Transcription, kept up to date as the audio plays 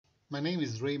My name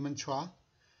is Raymond Chua,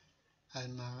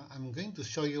 and I'm going to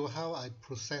show you how I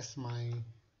process my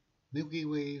Milky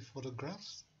Way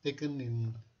photographs taken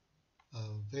in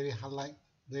very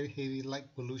heavy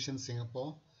light pollution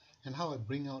Singapore, and how I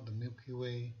bring out the Milky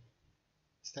Way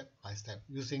step by step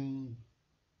using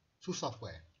two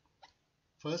software.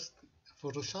 First,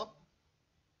 Photoshop,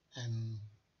 and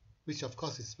which of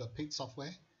course is a paid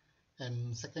software,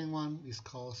 and second one is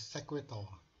called Sequator.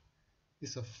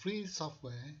 It's a free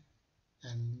software,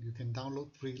 and you can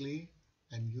download freely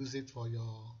and use it for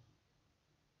your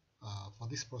for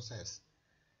this process.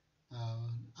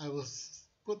 I will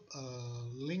put a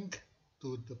link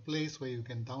to the place where you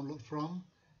can download from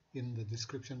in the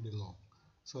description below.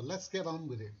 So let's get on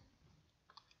with it.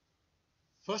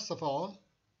 First of all,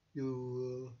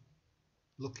 you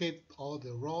locate all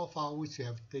the raw files which you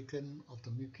have taken of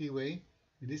the Milky Way.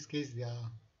 In this case, there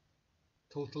are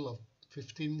total of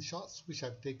 15 shots which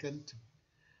I've taken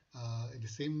in the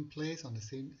same place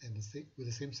with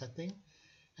the same setting,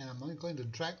 and I'm only going to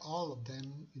drag all of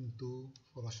them into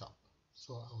Photoshop.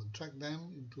 So I will drag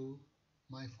them into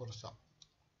my Photoshop.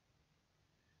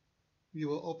 You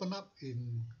will open up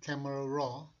in Camera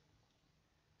Raw,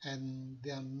 and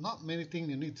there are not many things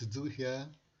you need to do here.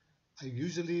 I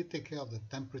usually take care of the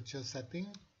temperature setting.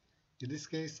 In this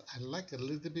case, I like a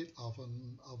little bit of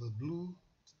a blue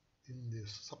in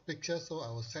this sub picture, so I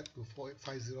will set to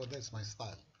 4850. That's my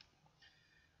style.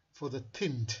 For the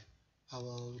tint, I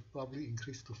will probably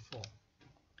increase to 4,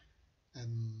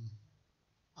 and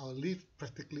I will leave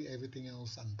practically everything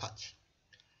else untouched.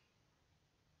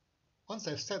 Once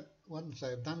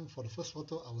I've done for the first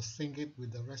photo, I will sync it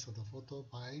with the rest of the photo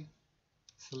by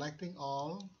selecting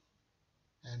all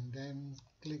and then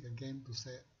click again to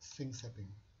set sync setting.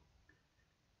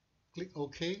 Click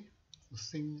OK to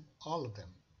sync all of them.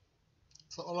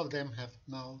 So all of them have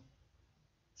now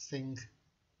synced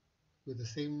with the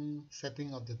same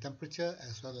setting of the temperature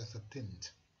as well as the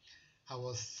tint. I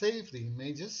will save the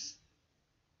images.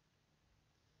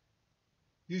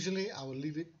 Usually I will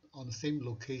leave it on the same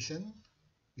location.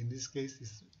 In this case,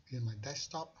 it's in my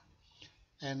desktop,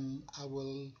 and I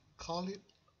will call it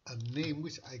a name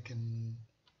which I can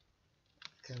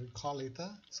recall later.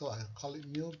 So I'll call it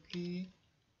Milky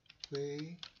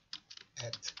Way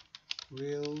at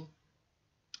Rail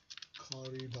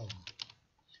Corridor.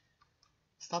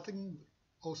 Starting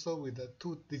also with a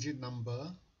 2-digit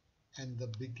number, and the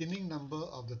beginning number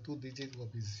of the 2-digit will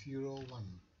be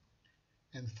 01.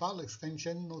 And file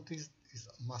extension, notice,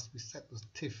 must be set to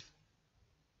TIFF.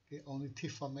 Okay, only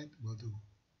TIFF format will do.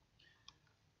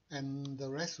 And the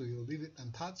rest we will leave it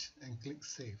untouched and click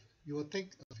Save. It will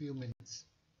take a few minutes,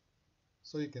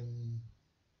 so you can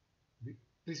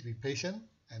please be patient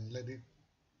and let it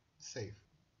save.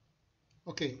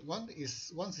 Okay, once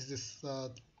it is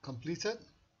completed,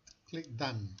 click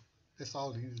Done. That's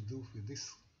all you need to do with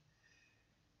this.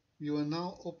 You will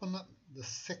now open up the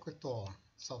Sequator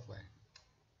software.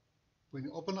 When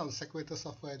you open up the Sequator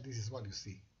software, this is what you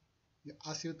see. It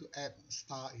asks you to add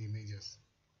star images.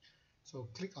 So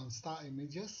click on star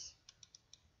images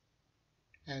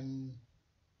and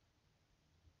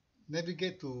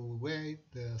navigate to where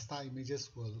the star images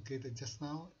were located just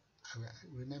now.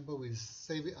 Remember, we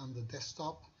save it on the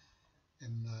desktop,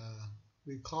 and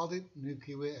we called it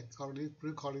Milky Way at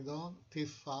Rail Corridor TIFF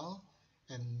file,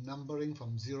 and numbering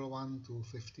from 01 to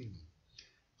 15.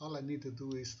 All I need to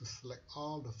do is to select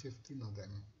all the 15 of them.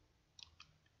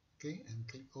 Okay, and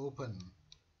click Open.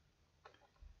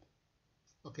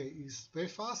 Okay, it's very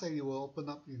fast, and it will open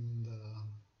up in the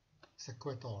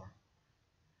Sequator.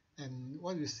 And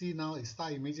what you see now is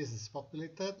star images is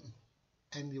populated,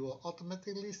 and you will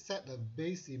automatically set a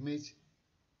base image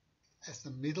as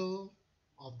the middle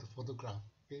of the photograph.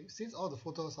 Okay, since all the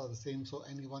photos are the same, so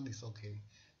anyone is okay.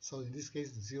 So in this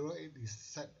case, 08 is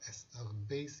set as a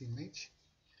base image.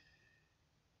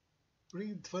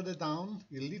 Bring it further down,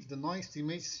 you leave the noise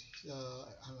image,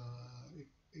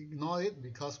 ignore it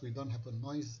because we don't have a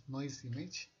noise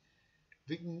image.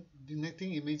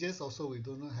 Vignetting images also we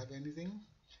do not have anything.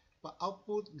 But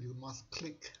output, you must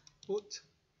click Put,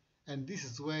 and this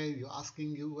is where you're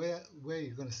asking you where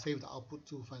you're going to save the output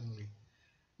to finally.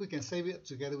 We can save it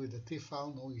together with the TIFF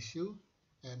file, no issue,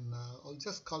 and I'll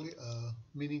just call it a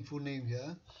meaningful name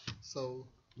here. So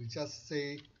we just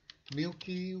say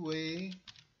Milky Way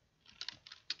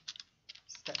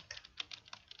stack.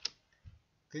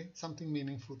 Okay, something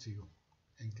meaningful to you,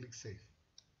 and click Save.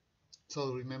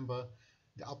 So remember,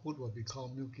 the output will be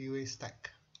called Milky Way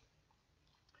stack.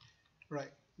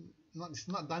 Right, it's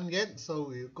not done yet, so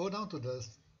we'll go down to the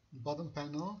bottom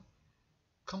panel,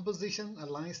 Composition,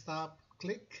 Align Star,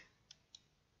 click,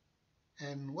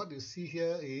 And what you see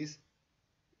here is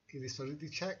it is already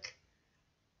checked.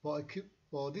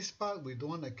 For this part, we don't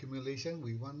want accumulation,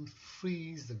 we want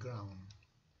freeze the ground.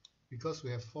 Because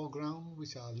we have foreground,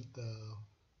 which are the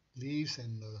leaves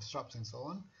and the shrubs and so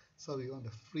on. So we want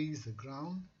to freeze the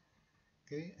ground.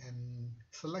 Okay, and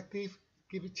selective,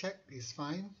 keep it checked, is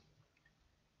fine.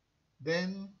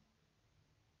 Then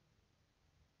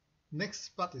next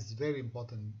part is very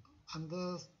important.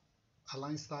 Under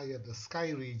align style, you have the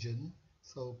sky region.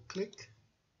 So click.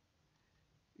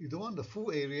 You don't want the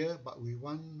full area, but we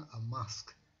want a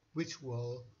mask, which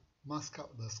will mask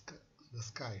out the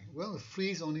sky. We want to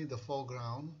freeze only the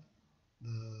foreground,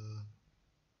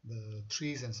 the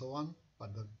trees and so on,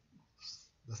 but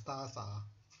the stars are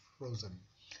frozen.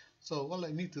 So what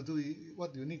you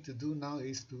need to do now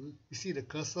is you see the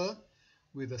cursor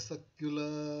with the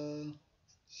circular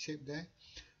shape there.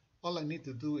 All I need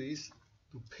to do is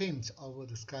to paint over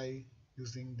the sky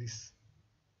using this.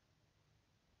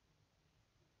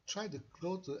 Try to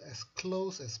go to as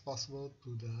close as possible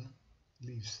to the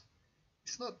leaves.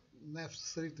 It's not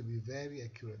necessary to be very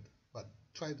accurate, but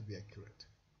try to be accurate.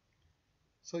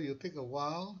 So you'll take a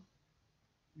while.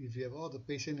 If you have all the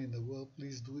patience in the world,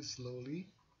 please do it slowly.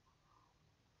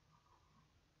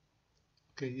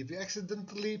 Okay, if you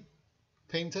accidentally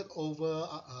painted over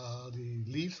the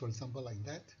leaves, for example, like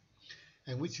that,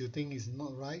 and which you think is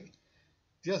not right,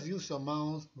 just use your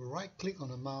mouse, right click on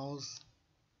the mouse,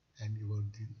 and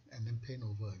then paint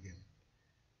over again.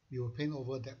 You will paint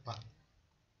over that part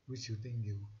which you think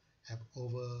you have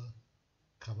over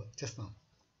covered just now.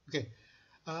 Okay,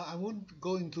 I won't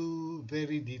go into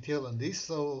very detail on this,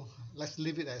 so let's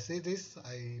leave it as it is.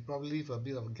 I probably leave a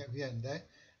bit of a gap here and there,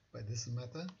 but it doesn't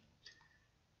matter.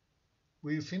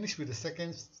 We finish with the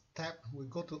second tab. We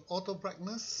go to auto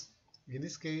brightness. In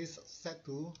this case, set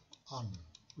to on.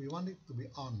 We want it to be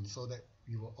on so that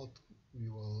we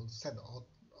will set the auto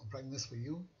brightness for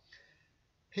you.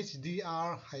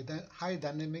 HDR, high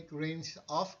dynamic range,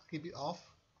 off, keep it off.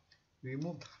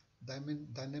 Remove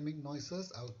dynamic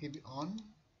noises, I will keep it on.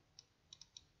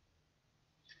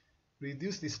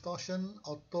 Reduce distortion,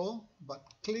 auto, but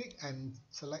click and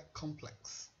select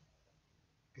complex.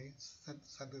 Okay,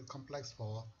 set the complex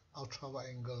for ultra wide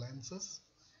angle lenses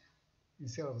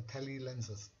instead of tele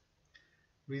lenses.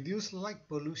 Reduce light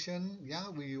pollution, yeah,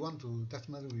 we want to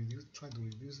definitely try to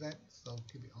reduce that, so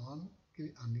keep it on, keep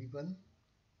it uneven.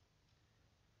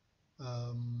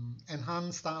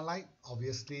 Enhance starlight,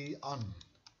 obviously on.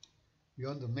 We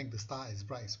want to make the star as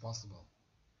bright as possible.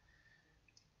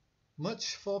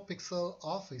 Merge 4 pixel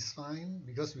off is fine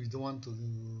because we don't want to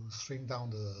shrink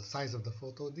down the size of the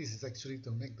photo. This is actually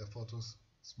to make the photos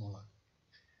smaller.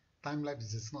 Time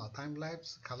lapse is not a time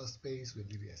lapse. Color space, we'll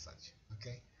leave it as such.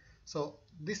 Okay, so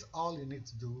this all you need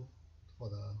to do for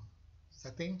the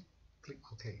setting. Click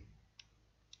OK.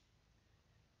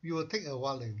 You will take a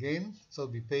while again, so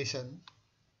be patient.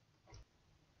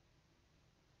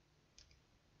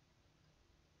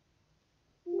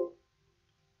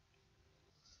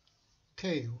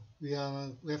 Okay, we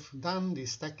have done the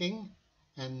stacking,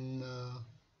 and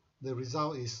the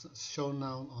result is shown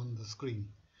now on the screen.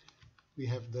 We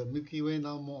have the Milky Way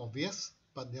now more obvious,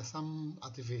 but there are some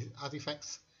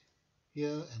artifacts here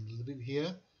and a little bit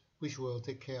here, which we'll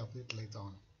take care of it later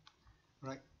on.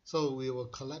 Right, so we will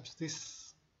collapse this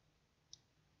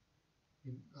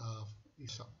in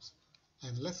Photoshop,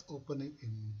 and let's open it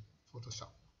in Photoshop.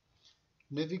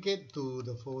 Navigate to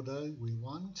the folder we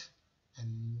want,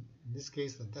 and in this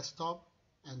case the desktop,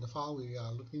 and the file we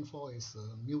are looking for is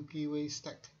a Milky Way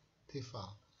stacked TIFF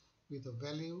file with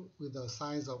a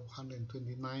size of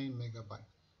 129 megabyte.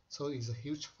 So it's a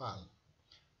huge file.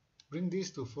 Bring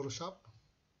this to Photoshop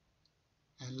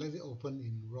and let it open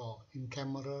in RAW, in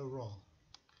camera RAW.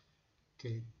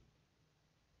 Okay,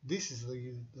 this is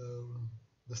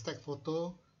the stack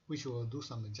photo, which will do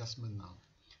some adjustment now.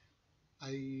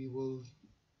 I will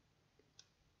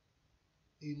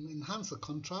enhance the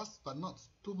contrast, but not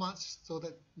too much, so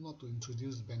that not to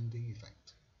introduce bending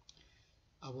effect.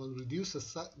 I will reduce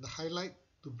the highlight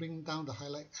to bring down the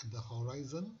highlight at the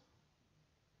horizon,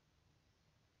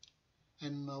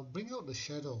 and I'll bring out the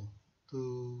shadow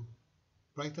to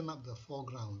brighten up the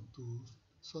foreground,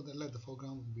 so that let the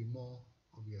foreground be more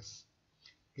obvious.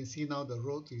 You can see now the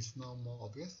road is now more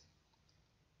obvious,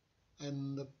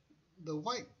 and the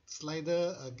white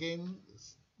slider again,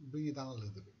 bring it down a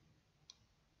little bit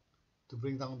to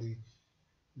bring down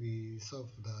the sort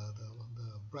of the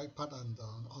bright part on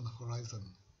the horizon.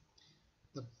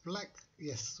 The black,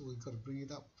 yes, we've got to bring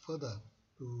it up further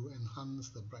to enhance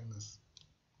the brightness.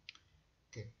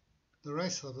 Okay, the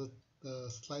rest of the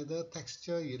slider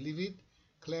texture, you leave it.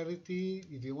 Clarity,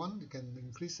 if you want, you can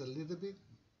increase a little bit.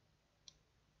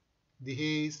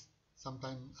 Dehaze,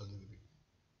 sometimes a little bit,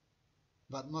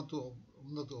 but not to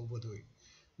overdo it.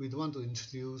 We don't want to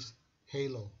introduce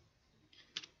halo.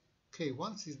 Okay,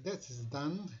 once that is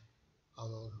done,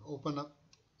 I'll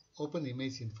open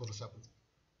image in Photoshop.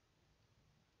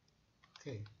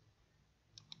 Okay,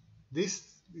 this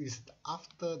is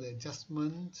after the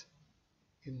adjustment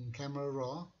in Camera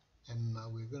Raw, and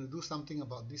we're going to do something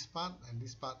about this part,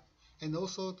 and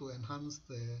also to enhance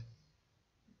the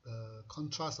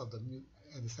contrast of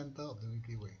at the center of the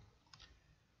Milky Way.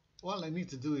 All I need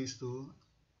to do is to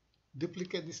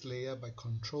duplicate this layer by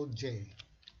Ctrl J.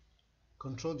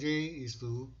 Ctrl J is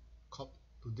to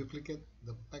duplicate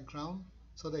the background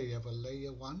so that you have a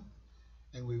layer 1,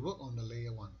 and we work on the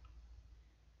layer 1.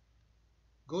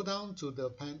 Go down to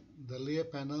the layer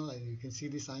panel, and you can see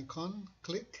this icon.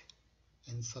 Click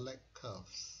and select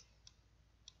curves.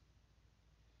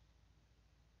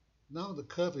 Now the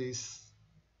curve is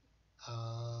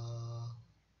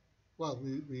well,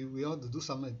 we ought to do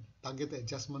some targeted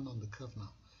adjustment on the curve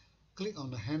now. Click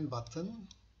on the hand button,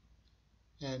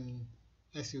 and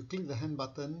as you click the hand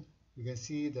button, you can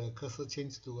see the cursor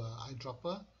change to an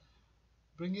eyedropper.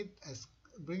 Bring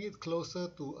it closer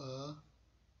to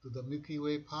the Milky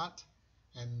Way part,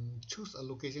 and choose a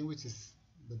location which is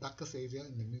the darkest area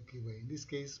in the Milky Way. In this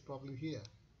case, probably here.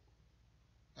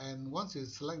 And once you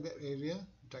select that area,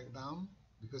 drag down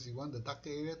because you want the darker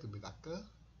area to be darker.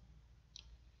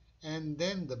 And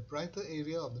then the brighter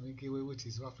area of the Milky Way, which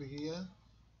is roughly here,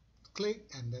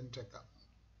 click and then drag up.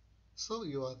 So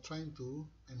you are trying to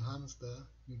enhance the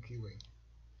Milky Way.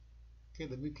 Okay,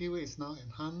 the Milky Way is now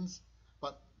enhanced,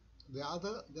 but the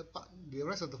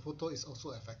rest of the photo is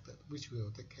also affected, which we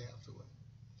will take care of afterward.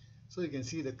 So you can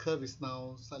see the curve is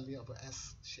now slightly of an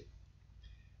S shape.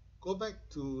 Go back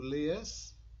to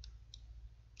layers.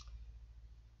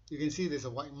 You can see there's a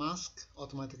white mask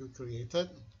automatically created.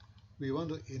 We want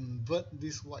to invert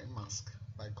this white mask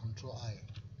by Ctrl I.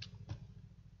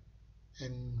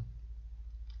 And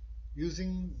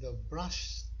using the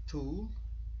brush tool,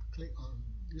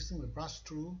 using the brush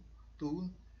tool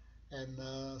and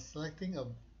selecting a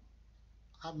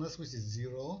hardness which is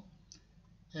 0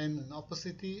 and an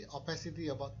opacity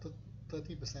about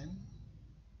 30%,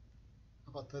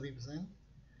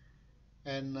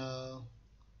 and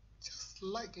just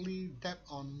slightly dab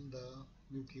on the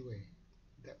Milky Way.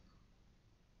 Dab.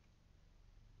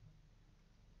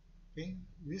 Okay,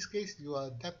 in this case you are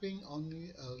dabbing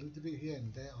only a little bit here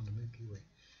and there on the Milky Way.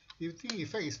 If you think the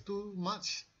effect is too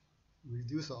much,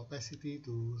 reduce the opacity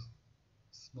to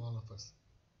smaller first.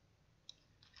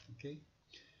 Okay,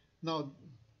 now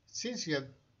since you have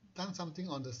done something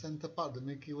on the center part of the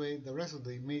Milky Way, the rest of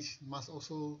the image must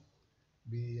also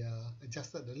be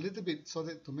adjusted a little bit so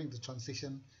that to make the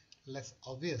transition less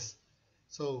obvious.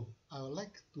 So I would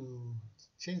like to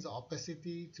change the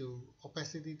opacity to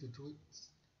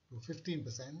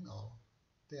 15% or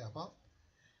thereabout,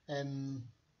 and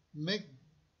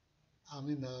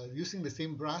using the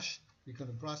same brush, we're going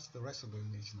to brush the rest of the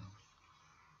image now,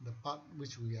 the part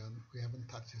which we haven't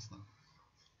touched just now.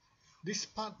 This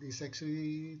part is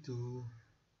actually to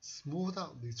smooth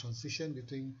out the transition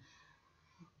between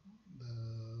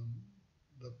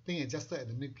the thing adjusted at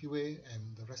the Milky Way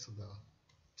and the rest of the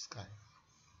sky.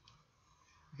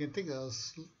 You can take your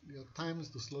time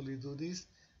to slowly do this,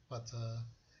 but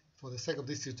for the sake of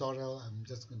this tutorial, I'm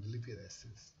just going to leave it as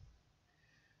is.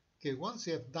 Okay, once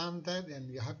you have done that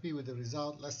and you're happy with the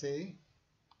result, let's say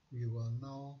we will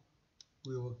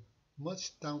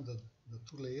merge down the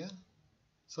two layers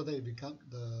so that it becomes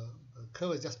the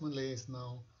curve adjustment layer is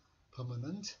now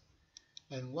permanent.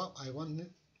 And what I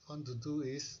want to do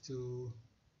is to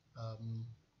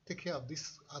take care of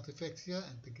this artifacts here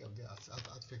and take care of the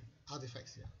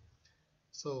artifacts here.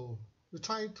 So we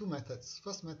try two methods.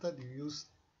 First method, you use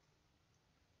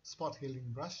spot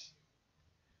healing brush.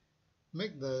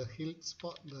 Make the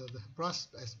brush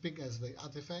as big as the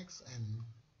artifacts and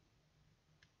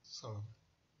sort of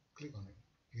click on it.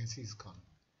 You can see it's gone.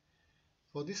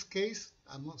 For this case,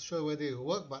 I'm not sure whether it will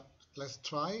work, but let's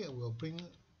try. We'll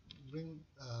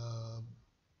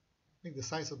make the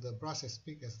size of the brush as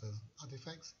big as the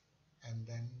artifacts and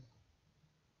then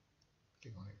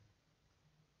click on it.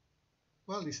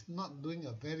 Well, it's not doing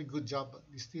a very good job, but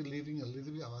it's still leaving a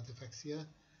little bit of artifacts here.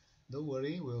 Don't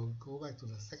worry, we'll go back to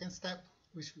the second step,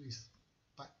 which is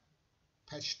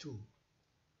patch 2.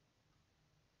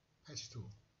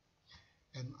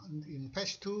 And in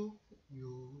patch 2,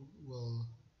 you will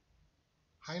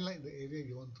highlight the area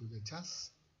you want to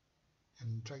adjust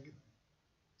and drag it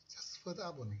just further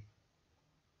up only.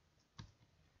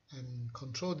 And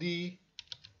Ctrl D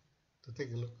to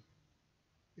take a look.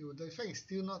 The effect is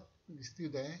still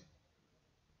there.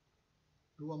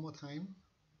 Do one more time.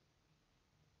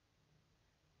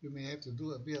 You may have to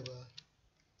do a bit of a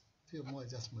few more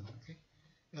adjustment. Okay.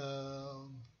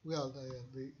 Well,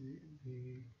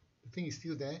 the thing is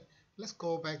still there. Let's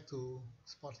go back to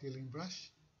spot healing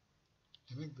brush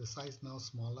and make the size now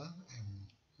smaller, and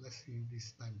let's see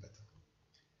this time better.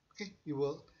 Okay,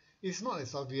 it's not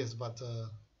as obvious, but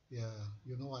yeah,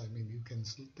 you know what I mean. You can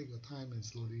take your time and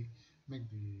slowly make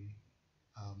the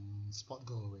spot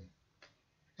go away.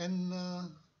 And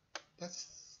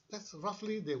that's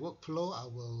roughly the workflow I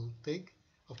will take.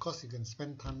 Of course, you can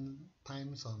spend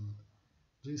times on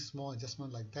doing small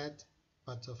adjustment like that,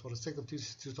 but for the sake of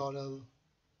this tutorial,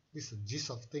 this is a gist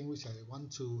of thing which I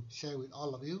want to share with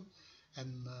all of you,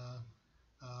 and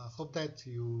hope that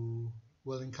you'll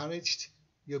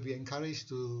be encouraged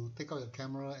to take out your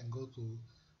camera and go to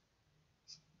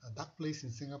a dark place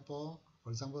in Singapore, for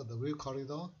example the Rail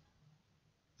Corridor,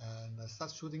 and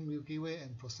start shooting Milky Way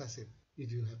and process it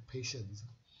if you have patience.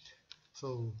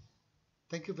 So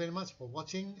thank you very much for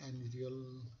watching, and if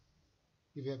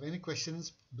you have any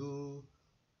questions, do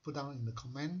put down in the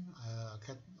comment.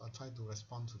 I'll try to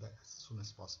respond to that as soon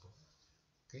as possible.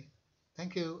 Okay,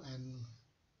 thank you and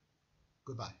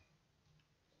goodbye.